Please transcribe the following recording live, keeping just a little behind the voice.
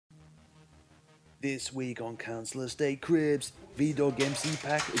This week on Council Estate Cribs, V-Dog MC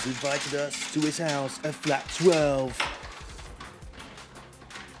Pack has invited us to his house at Flat 12.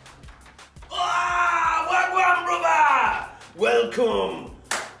 Wagwan, brother! Welcome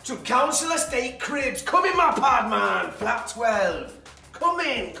to Council Estate Cribs. Come in, my pad, man. Flat 12. Come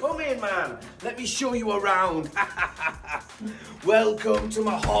in, man. Let me show you around. Welcome to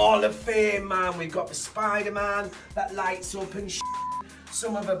my Hall of Fame, man. We've got the Spider-Man that lights up and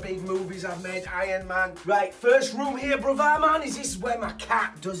some of the big movies I've made, Iron Man. Right, first room here, brother, man, is this where my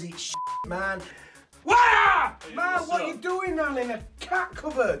cat does its man. Wow! Man, what are you doing, man, in a cat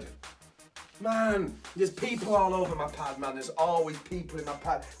cupboard? Man, there's people all over my pad, man. There's always people in my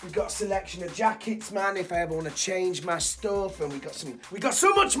pad. We've got a selection of jackets, man, if I ever want to change my stuff. And we got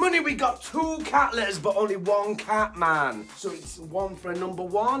so much money, we got 2 cat litters, but only 1 cat, man. So it's 1 for a number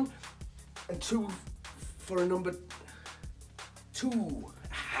 1 and 2 for a number 2.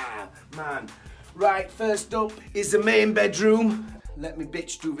 Ah, man. Right, first up is the main bedroom. Let me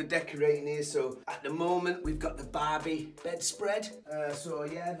bitch through the decorating here. So at the moment we've got the Barbie bedspread. So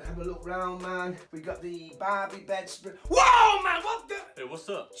yeah, have a look round, man. We got the Barbie bedspread. Whoa, man, what the? Hey, what's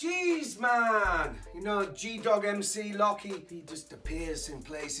up? Jeez, man. You know, G-Dog MC Lockie, he just appears in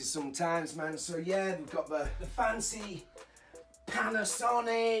places sometimes, man. So yeah, we've got the fancy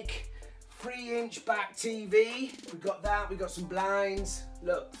Panasonic 3-inch back TV. We've got that. We've got some blinds.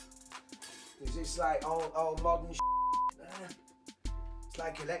 Look, is this like all modern It's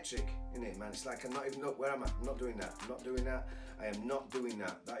like electric, isn't it, man? It's like I'm not even up. Where am I? I'm not doing that. I'm not doing that. I am not doing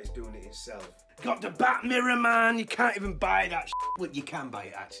that. That is doing it itself. Got the back mirror, man. You can't even buy that. Well, you can buy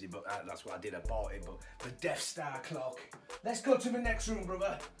it actually, but that's what I did. I bought it. But the Death Star clock. Let's go to the next room,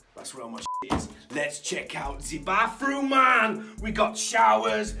 brother. That's where all my is. Let's check out the bathroom, man. We got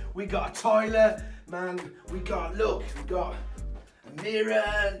showers. We got a toilet, man. We got a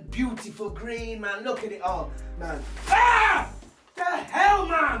mirror, beautiful green, man. Look at it all, man. Ah! The hell,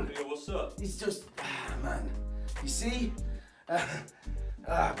 man! Hey, what's up? It's just, man. You see?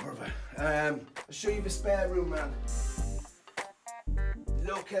 Brother. I'll show you the spare room, man.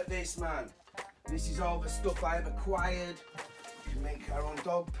 Look at this, man. This is all the stuff I've acquired. We can make our own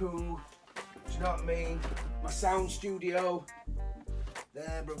dog poo. Do you know what I mean? My sound studio.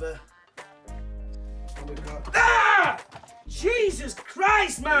 There, brother. And we've got... Jesus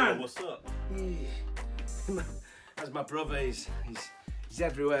Christ, man! Hey, what's up? As my brother is, he's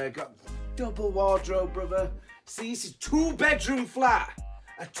everywhere. Got double wardrobe, brother. See, this is 2-bedroom flat.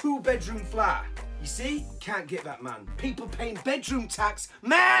 A 2-bedroom flat. You see? Can't get that, man. People paying bedroom tax.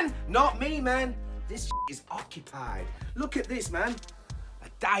 Man, not me, man. This is occupied. Look at this, man. A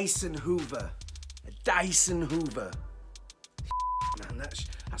Dyson Hoover. A Dyson Hoover. Man, that's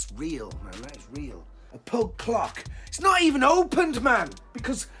real, man. That is real. A pug clock. It's not even opened, man,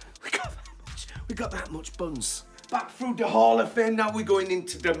 because we got that much buns. Back through the Hall of Fame, now we're going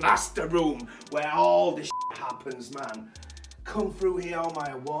into the master room where all the happens, man. Come through here, all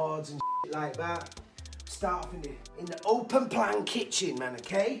my awards and like that. Start off in the open plan kitchen, man,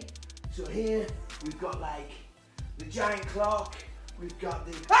 okay? So here, we've got like the giant clock. We've got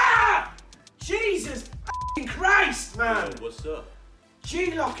the... Jesus Christ, man! Yo, what's up?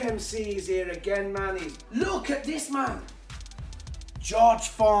 G-Lock MC is here again, man. Look at this, man. George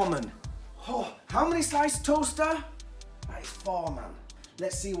Foreman. Oh, how many slices toaster? That is 4, man.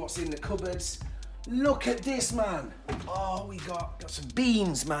 Let's see what's in the cupboards. Look at this, man. Oh, we got some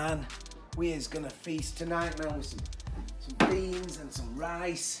beans, man. We're gonna feast tonight, man, with some beans and some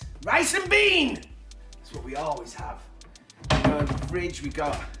rice. Rice and bean! That's what we always have. You know, in the fridge, we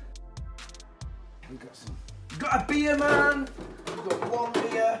got a beer, man. We've got 1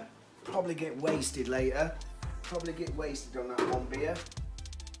 beer. Probably get wasted later. Probably get wasted on that 1 beer.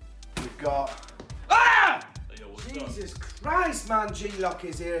 We've got... Hey, yo, Jesus Christ, man. G-Lock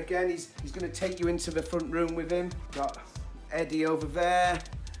is here again. He's going to take you into the front room with him. Got Eddie over there.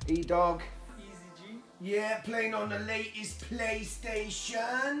 E-Dog. Easy G. Yeah, playing on the latest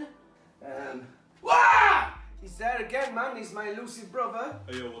PlayStation. He's there again, man. He's my elusive brother.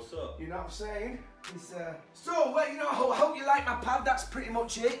 Hey, yo, what's up? You know what I'm saying? So, well, you know, I hope you like my pad. That's pretty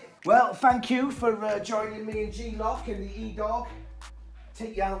much it. Well, thank you for joining me and G-Lock and the E-Dog.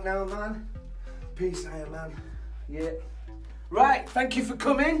 Take you out now, man. Peace out, man. Yeah. Right, thank you for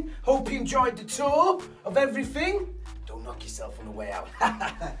coming. Hope you enjoyed the tour of everything. Don't knock yourself on the way out.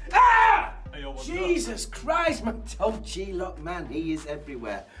 Hey, yo, what's up? Jesus Christ, man. Oh, G-Lock, man. He is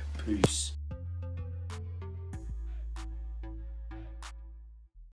everywhere. Peace.